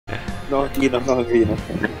Not clean, I'm not hungry enough.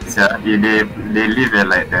 They live at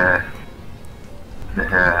like the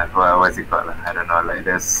what's it called? I don't know, like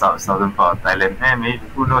the southern part of Thailand. Maybe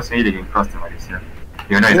who knows? Maybe they can cross to Malaysia.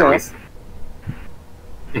 You know, it's always.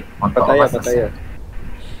 On top of us. Pattaya.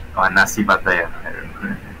 Oh, nasi Pattaya. I don't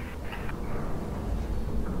know.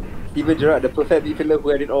 Steven Gerrard, the perfect midfielder who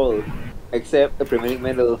had it all, except the Premier League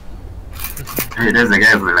medal. Hey, there's the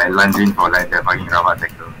guy who like lunged in for like the fucking rubber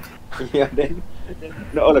tackle. Yeah, then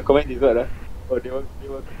all the comments is what? Oh, they were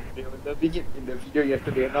dubbing it in the video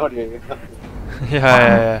yesterday. Now they.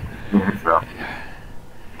 Yeah. Yes, bro.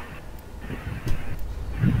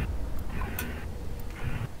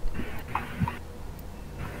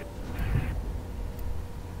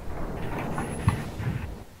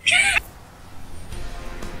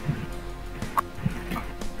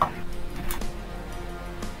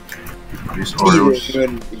 This Oreos.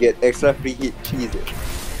 Even get extra free hit cheese.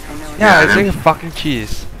 Yeah, it's like a fucking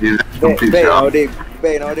cheese. This is Back stupid. nowadays,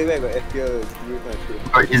 where got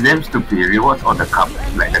FPL. Is them stupid? Rewards on the cup,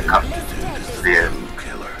 like the cup. Yeah.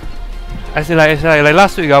 As in like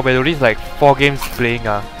last week when we released like 4 games playing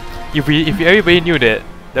if everybody knew that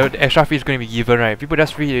the extra fee is going to be given, right, people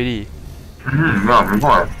just free already.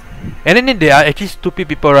 Yeah, And then there are actually stupid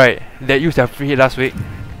people, right, that used their free hit last week.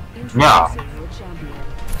 yeah.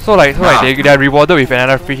 So like they are rewarded with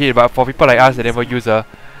another free hit, but for people like us that never use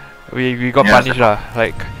we got punished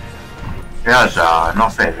like. Yeah,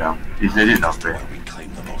 not fair, yeah. It's really not fair.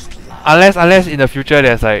 Unless in the future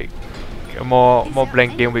there's like more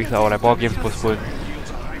blank game weeks or like more games postponed.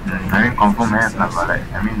 I mean, confirm has not, but like,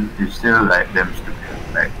 I mean, it's still like damn stupid.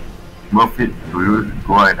 Like, worth it to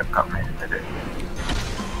go out in the cup, man, like that.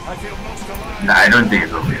 Nah, I don't think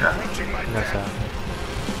it's worth it, Yes,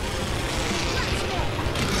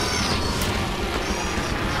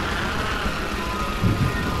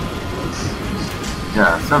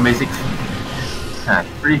 Yeah, so basically,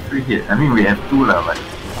 free hit. I mean, we have 2 lah, but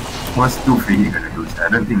what's 2 free hit gonna do? I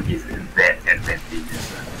don't think it's that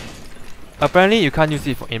advantageous. Apparently you can't use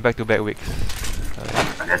it in back-to-back weeks.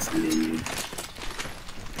 That's lame.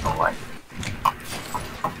 Oh, why?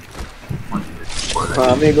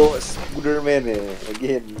 I'm gonna go Scooterman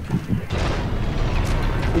again.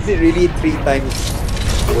 Is it really 3 times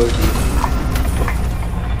worth it?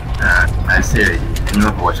 I say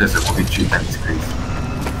anyone who watches a movie 3 times is crazy.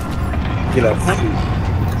 Okay lah,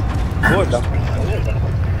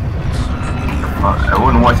 I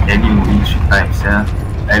won't watch any movie 3 times, yeah.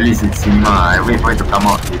 At least in cinema, I wait for it to come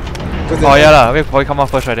out. Oh yeah lah, wait for it come out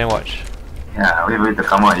first, right, then watch. Yeah, wait for it to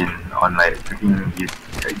come out on like freaking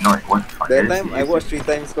not what fuck. That time I watched 3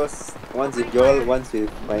 times cause once with y'all, once with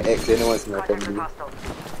my ex, then once with my family.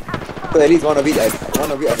 So at least one of it I see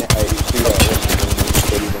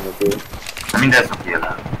I mean that's okay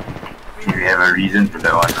lah. If you have a reason to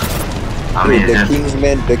that one. I Wait, mean the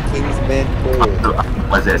Kingsman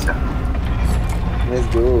what's that, sir? Let's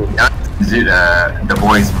go. Is it the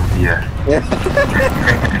boys movie? Yeah.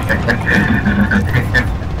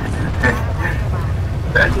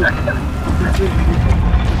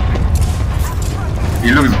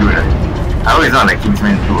 It looks good. I always not like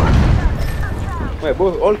Kingsman 2. Wait,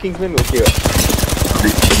 all Kingsmen were okay.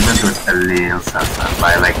 Kingsman 2 is a little salsa, but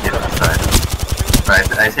I like it. But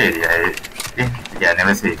I said I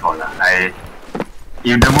never say it before lah.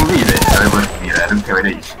 If the movie is enjoyable to me, I don't care whether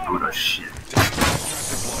it's good or shit.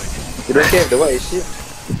 You don't care if the what is shit?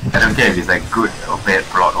 I don't care if it's like good or bad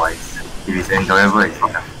plot wise. If it's enjoyable, it's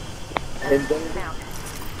enough. And then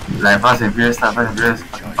Like Fast and Furious stuff, Fast and Furious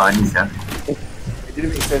fucking funny, yeah. it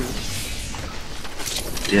didn't make sense.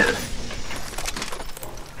 Yes.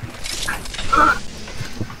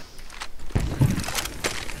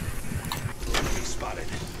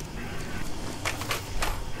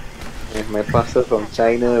 And my parcel from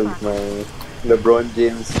China with my LeBron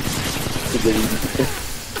James figurine.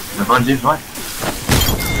 LeBron James what?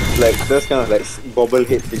 Like those kind of like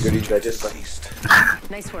bobblehead figurines I just buy.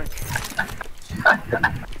 Nice work.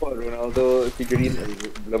 For Ronaldo figurine,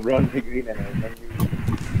 LeBron figurine, and a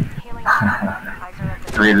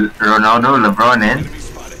Wait, Ronaldo, LeBron, and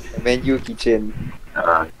Man U keychain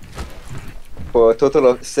uh, for a total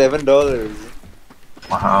of $7.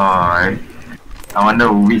 wow, I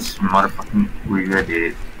wonder which motherfucking wigger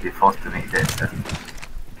they forced to make that.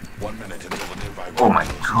 1 minute until the nearby. Oh my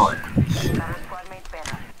god.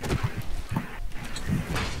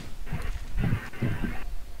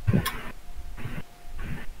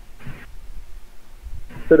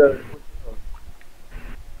 So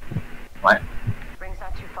What? Rings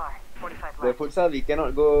not too far. 45 the left. futsal we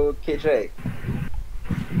cannot go cage, right?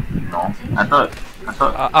 No. I thought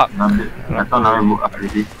up. now we book up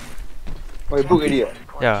already. Oh, you book already?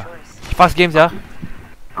 Yeah. Fast games, yeah.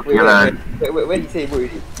 Okay lah. When he say he booked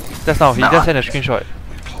already? Just now, he just sent a screenshot.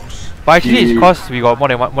 But actually, it's cause we got more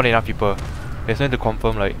than enough people. There's no need to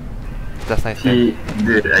confirm like. Just nice. He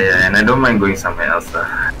did, yeah, and I don't mind going somewhere else.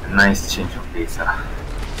 Nice change of pace.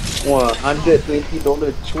 Wow, $120,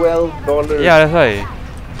 $12. Yeah, that's why.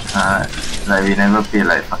 Like we never pay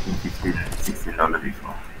like fucking $15-16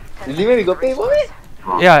 before. Really, when we got paid for it?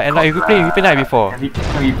 Yeah, and like if we play night before. Every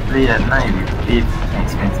time we play at night, we pay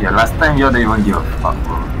expensive. Last time you don't even give a fuck,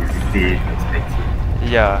 bro. We pay expensive.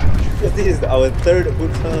 Yeah. Because this is our third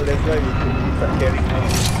futsal, that's why we start carrying on.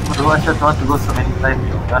 I don't want to go so many times.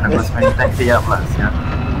 You want to go so many times, pay up lah, yeah.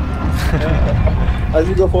 As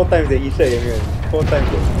we go 4 times, then he said, 4 times.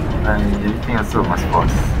 Everything also must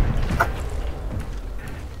force.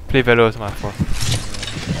 Play Velos, man. For.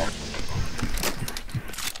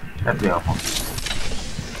 That's your home.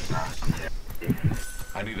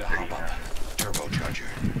 I need a hop up. Turbocharger.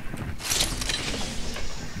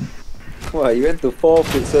 Wow, you went to 4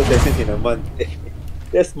 futsal sessions in a month.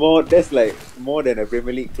 That's like more than a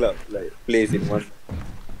Premier League club like plays in one.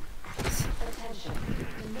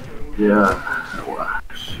 Yeah. Wow,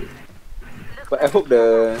 shit. But I hope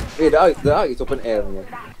the arc is open air, man.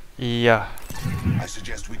 Yeah. I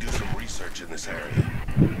suggest we do some research in this area.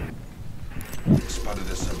 Spotted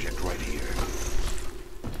a subject right here.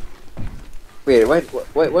 Wait,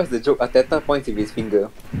 what's the joke? Arteta points with his finger.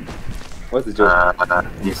 What's the joke?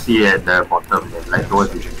 You see at the bottom, like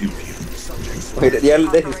towards the feet. Wait, that's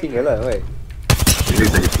his finger lah, why? It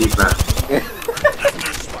looks like a feet lah.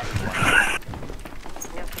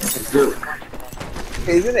 Good.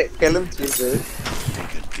 Hey, isn't that Callum Chambers?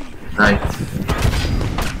 Right.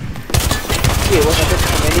 Hey, what happened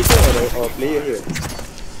to manager or player here?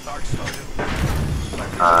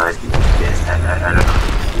 I don't know.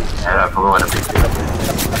 I forgot what the place is.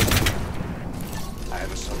 I have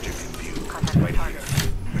a subject in view right here.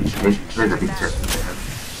 Where's the picture?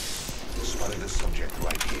 Spotted a subject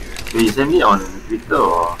right here. Wait, you send me on Twitter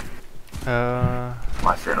or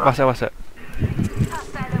WhatsApp? What's that?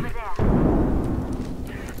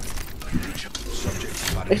 Subject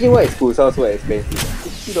spotted. Actually, why is futsal so expensive?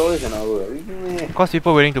 $60 an hour. Really, meh? Cause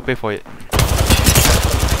people willing to pay for it.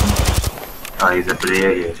 Oh, he's a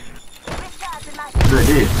player here. So this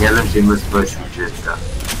is Callum Chambers' first season stuff.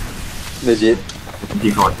 Legit.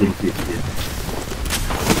 2014-15.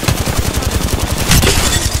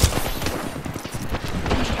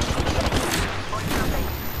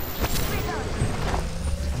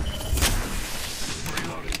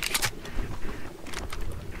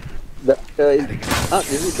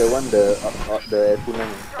 Is it the one the Punan?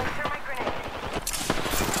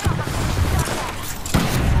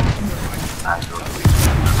 I don't know.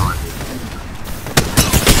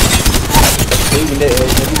 Maybe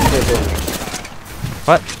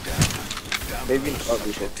What? maybe out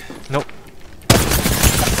with it. Nope.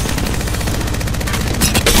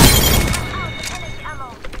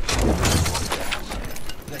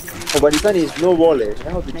 Oh, but this one is no wall eh.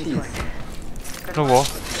 How to cheese? No wall.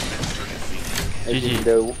 I think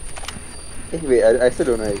GG. Wait, I still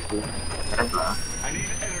don't know actually. Have lah. I need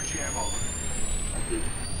energy ammo.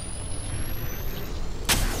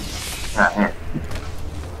 Yeah.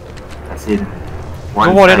 As in,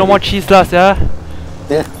 No more, no more cheese last, yeah.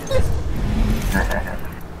 Yeah.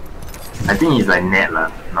 I think it's like net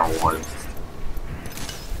lah, not wall.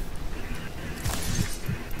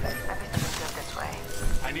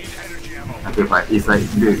 I need energy ammo. Okay, but it's like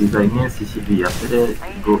near CCB. After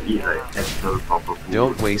that, go eat like actual proper food.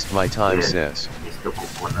 Don't waste my time, Yeah. sis. Mr.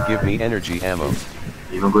 Coconut. Give me energy ammo.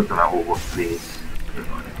 Even go to my old workplace.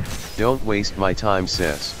 Don't waste my time,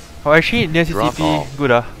 sis. Oh, actually, near Drop CCP, all.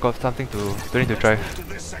 good got something to need to drive. To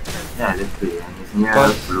this sector. Yeah, let's play. It's near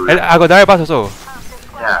Cause, Blue. and I got direct bus also.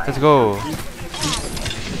 Yeah. Let's go.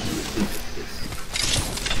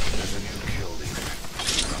 There's a new kill leader.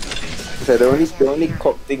 So the only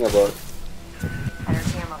cock thing about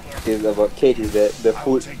is about Kate is that the I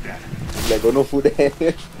will food take that. like got no food there.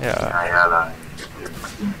 Yeah. Yeah lah.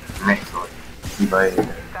 Max or you buy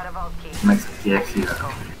Max KFC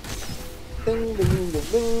lah. Ding, ding, ding,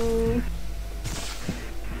 ding.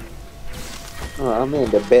 Oh man,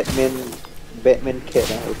 the Batman cat.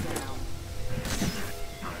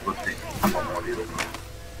 Good thing. I'm on more little.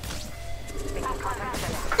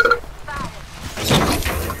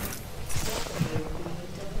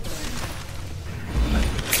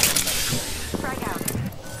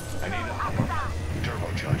 I need a hop up.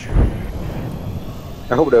 Turbocharger.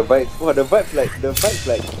 I hope the vibes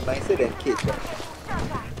like nicer than Kate's.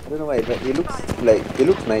 I don't know why, but it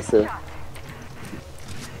looks nicer.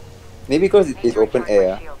 Maybe because it's open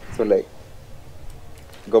air, so like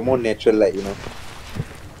got more natural light, you know.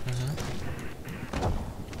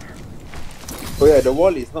 Oh yeah, the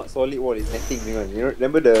wall is not solid wall, it's netting, you know.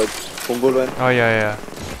 Remember the Punggol one? Oh yeah.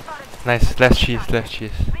 Nice, less cheese.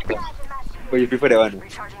 Oh, you prefer that one?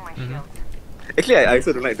 Recharging my Mhm. shield. Actually, I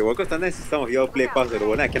also don't like the wall because sometimes some of y'all play past the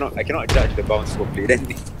wall, and I cannot judge the bounce properly. Then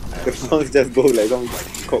the bounce just go like some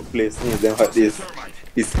cock place. It's damn hard.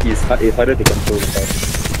 It's harder to control.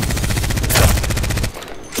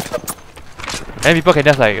 And people can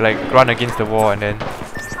just like run against the wall and then.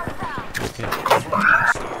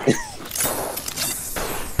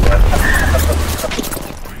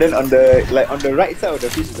 Then on the right side of the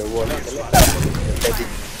pitch is the wall, and on the left side is the padding.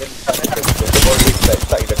 Then sometimes the ball is like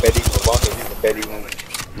stuck in the padding or bounce against the padding.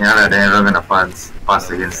 Yeah, they're not gonna pass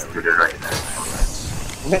against to the right.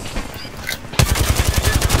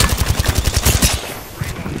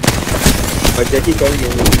 But Jackie coming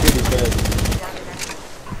in,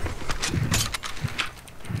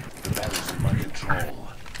 The battle's in my control.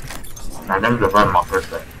 I think the five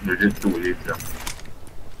markers like legit 2 leaves.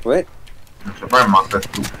 what? The five markers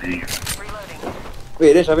 2 leaves. Reloading.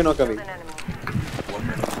 Wait, then Shavin not coming. An enemy. 1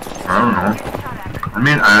 minute. I don't know. I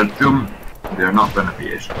mean, I assume they're not gonna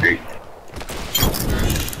be as strict.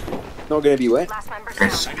 Not gonna be what? Last member As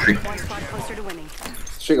down. strict. One squad closer to winning.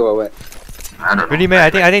 Strict about what? I don't know. Really, man? I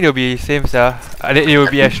think they'll be same, sir. I think it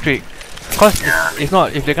will be as strict. Cause Yeah. it's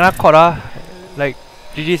not if they're gonna caught like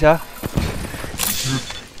GG, sir.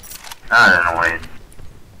 I don't know. Man.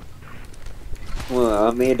 Wah,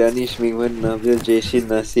 Amir, Danish, Mingwen, Nabil, Jashin,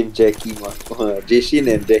 Nasim, Jackie, Jashin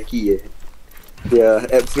and Jackie, they are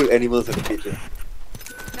absolute animals on the pitch.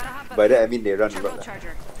 By that I mean they run a lot.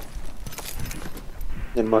 Charger.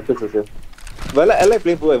 And Marcus also. But I like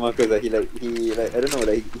playing football with Marcus. He I don't know,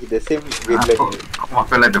 like he the same wavelength. I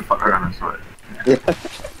feel like the fuck around as well. Yeah.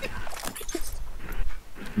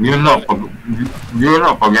 You not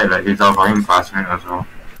forget that he's our fucking classmate as well.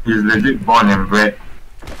 He's legit born and bred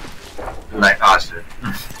like us.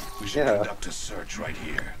 We should Yeah. conduct a search right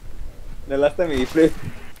here. The last time we played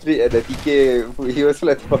street at the TK, he was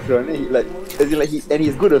like fuck around. He and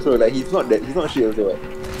he's good also. Like he's not shit also. Right?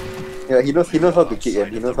 Yeah, he knows how to kick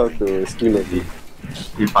and he knows how to skill and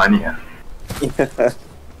He funny, yeah.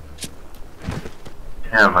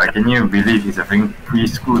 Yeah, but can you believe he's a freaking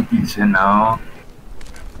preschool teacher now?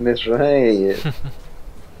 That's right.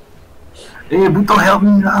 Hey, Buto, help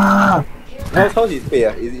me lah! How's his pay?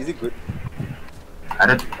 Is it good?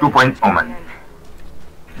 Ada 2.0 man.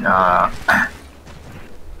 I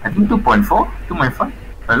think 2.4, 2.5.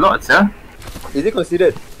 A lot, sir. Is it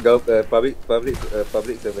considered public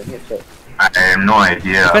servant? Yes, right. I have no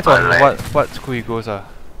idea. Depends but on like, what school he goes. But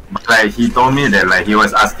like he told me that like he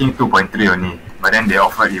was asking 2.3 only, but then they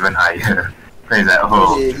offered even higher. So he's like,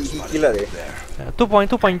 oh, He killed it. There.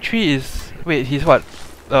 2.3 is wait, he's what?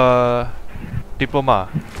 Diploma.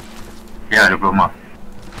 yeah, diploma.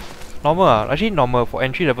 Normal. Actually normal for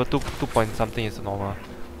entry level 2 point something is normal.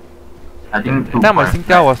 I think That time my 2.5.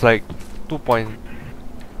 Singtel was like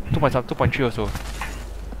 2.3 also.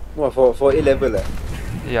 What for A level lah?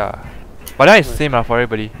 Yeah. But that is same for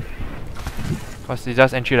everybody. Cause it's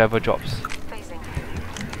just entry level jobs. Facing.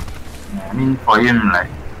 I mean, for him, like,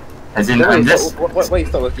 as in, Then I'm just. why you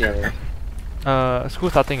stop working? School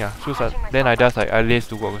starting then I just like I lazy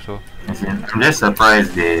to work also. As in, I'm just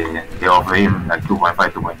surprised they offer him like 2.5,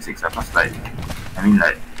 2.6. Because like, I mean,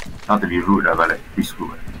 like, not to be rude, but like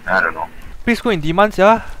preschool. I don't know. Preschool in demand,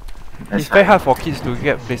 yeah. That's It's very like- hard for kids to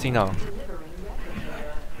get placing now.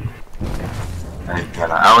 Yeah,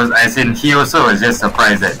 I was, as in, he also was just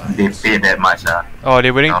surprised that they paid that much. Oh, they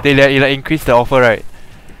willing No. they like increase the offer, right?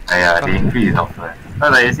 Yeah, they increased the offer.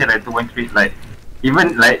 But like you said, like 2.3, like,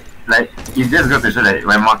 even like it just goes to show that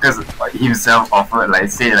when Marcus himself offered, like,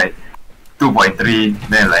 say, like 2.3,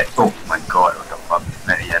 then like, oh my god, what the fuck?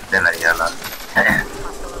 Then like, yeah, lah.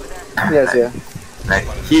 Yes, yeah. Like,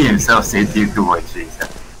 he himself said 2.3,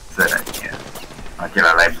 so like, yeah. Okay,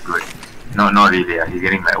 lah, life's good. No, not really, he's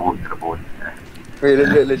getting like work to the bone. Wait,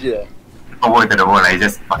 legit. Not work to the bone, like,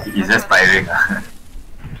 he's just tiring.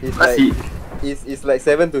 It's But like it's like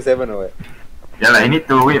 7 to 7 or what? Yeah, like, you need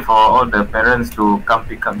to wait for all the parents to come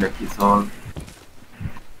pick up their kids all.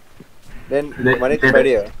 Then They- Monday to they-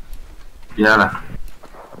 Friday. Yeah, lah.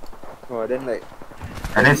 Oh, then like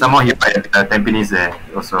And then some more he buy Tampines there,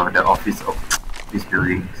 also the office of this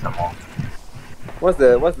building some more. what's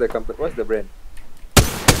the company? What's the brand?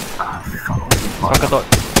 Ah, fuck. Soccer thought.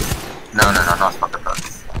 No, not Sparker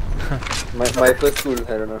Thoughts. My first school.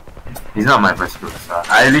 I don't know. It's not my first school. So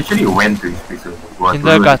I literally went to his place.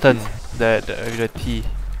 Kindergarten. The T.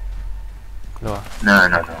 No. No.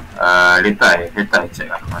 Later I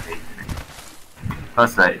check on the internet.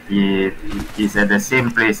 Cause like he's at the same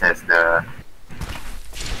place as the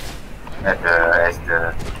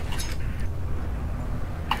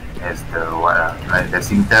what like the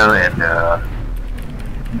Singtel and the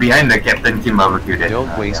behind the Captain Kim barbecue there.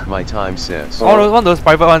 Don't waste my time, sis. Oh, one of those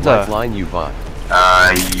private ones. Lifeline you bought.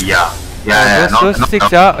 Yeah, those six, in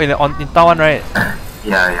town one, right?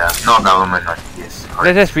 yeah, not government one. Yes,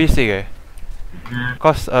 correct. That's pretty sick, eh?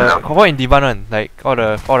 Cause confirm in demand one, like all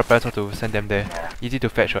the parents want to send them there. Easy to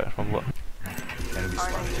fetch right, from work.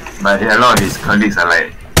 But a lot of his colleagues are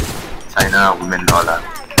like China women all lah.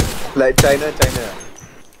 Like China. Okay,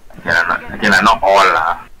 not all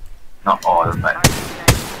lah. Not all, but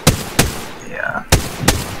yeah.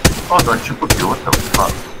 Oh, got triple kill, what the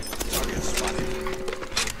fuck?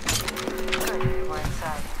 We're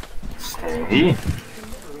inside. Steady.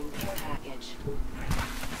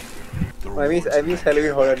 I miss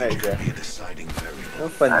Halloween Horror Nights, yeah. No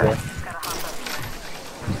fun, yeah. Gotta hop up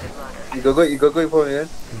here. You go before me, man?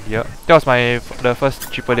 Yeah, that was the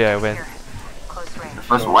first triple date I went. Close range.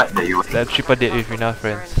 First what that you The triple date with Rina's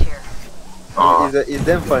friends. Here. oh, It's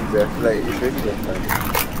damn fun, yeah. Like, it's really damn fun.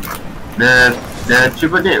 the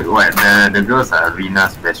triple date what the girls are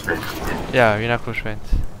Rina's best friends. Is it? Yeah, Rina close friends.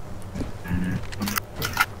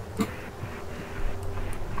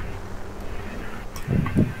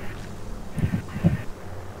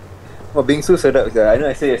 Oh, bingsu sedap, yeah. I know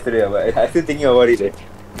I said yesterday, but I still thinking about it, eh.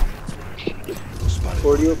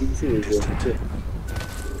 Oreo bingsu is good.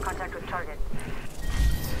 Contact with target.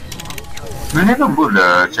 We never put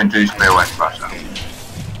the Century Square one brush.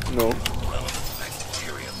 No.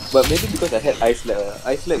 But maybe because I had Ice Lab.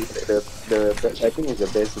 Ice Lab is like the I think it's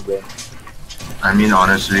the best brand. I mean,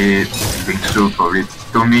 honestly, Bingsu probably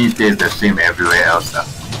to me tastes the same everywhere else.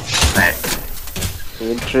 Like,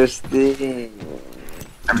 Interesting.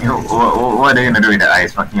 I mean, what are they gonna do with the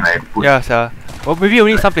ice? Fucking like put. Yeah, sir. Well, maybe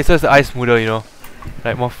only some places the ice smoother, you know,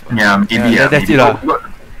 like more. Yeah, maybe. Yeah, that's maybe. it lah.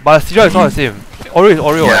 But Cedar is not the same. Oreo is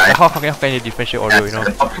Oreo. Yeah, Like, how can you differentiate Oreo? You know.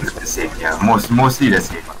 The toppings are the same. Yeah, mostly the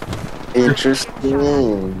same. Interesting.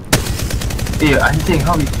 Hey, anjing,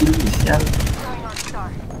 how we kill this? Yeah. Throwing on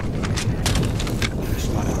star.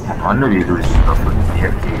 I wonder we do super food.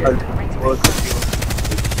 Yeah.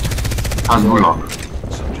 Hasbullah.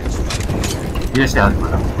 Yes,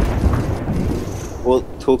 Hasbullah. Old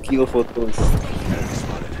Tokyo photos.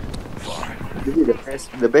 This is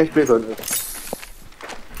the best place on earth.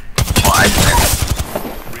 Oh, I can.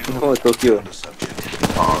 No, Tokyo.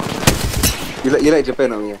 Oh, You like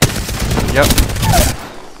Japan or me? Yep.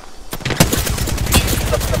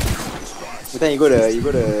 But then you go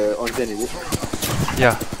the onsen, is it?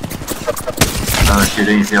 Yeah. no, shit,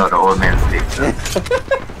 then you see all the old man sticks.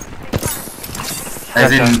 As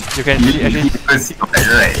Yeah, in, you can you can see,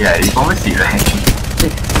 right? Yeah, you can see, right?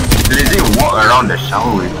 They walk around the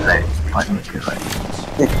shower with like fucking shit, right?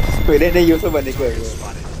 Wait, then you also buy naked.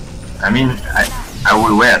 I mean, I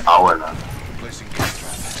would wear a towel lah.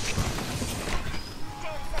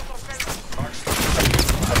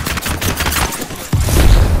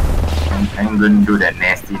 I'm gonna do that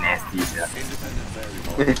nasty yeah.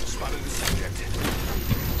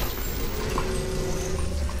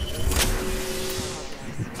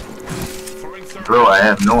 Bro, I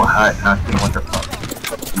have no heart, nothing, what the fuck?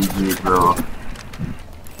 GG, bro.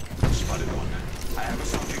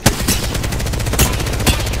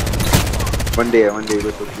 One day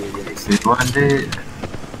go Tokyo again. See, one day,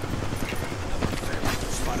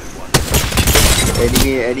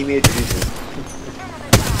 Anime dreams.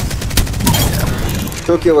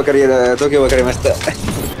 Tokyo wakarimasu.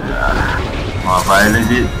 but I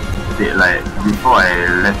legit did like, before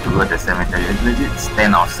I left to go to the cemetery, I legit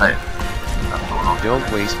stand outside. Don't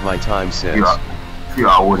waste my time, sis. Few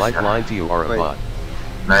hours. Lifeline to you are a Right. bot.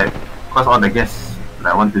 Like, cause all the guests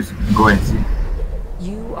like want to go and see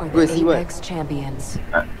You are Go and the see what? Apex champions.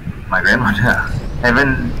 my grandmother.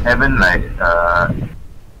 haven't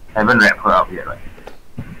wrapped her up yet, right?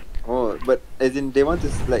 Oh, but as in they want to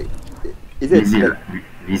like, is it Busy, like,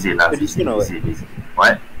 busy lah. Tradition or what? Busy.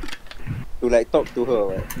 What? to like talk to her or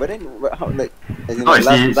what? But then how like as in No, like,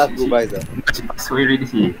 she- last she- goodbyes She passed away already.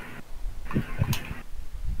 See.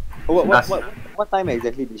 What time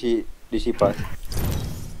exactly did she pass?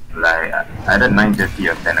 Like either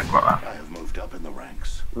 9:30 or 10 o'clock. I have moved up in the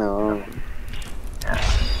ranks. No. Yeah.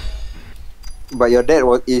 But your dad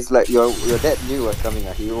is like your dad knew it was coming.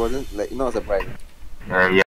 He wasn't like not surprised. Yeah.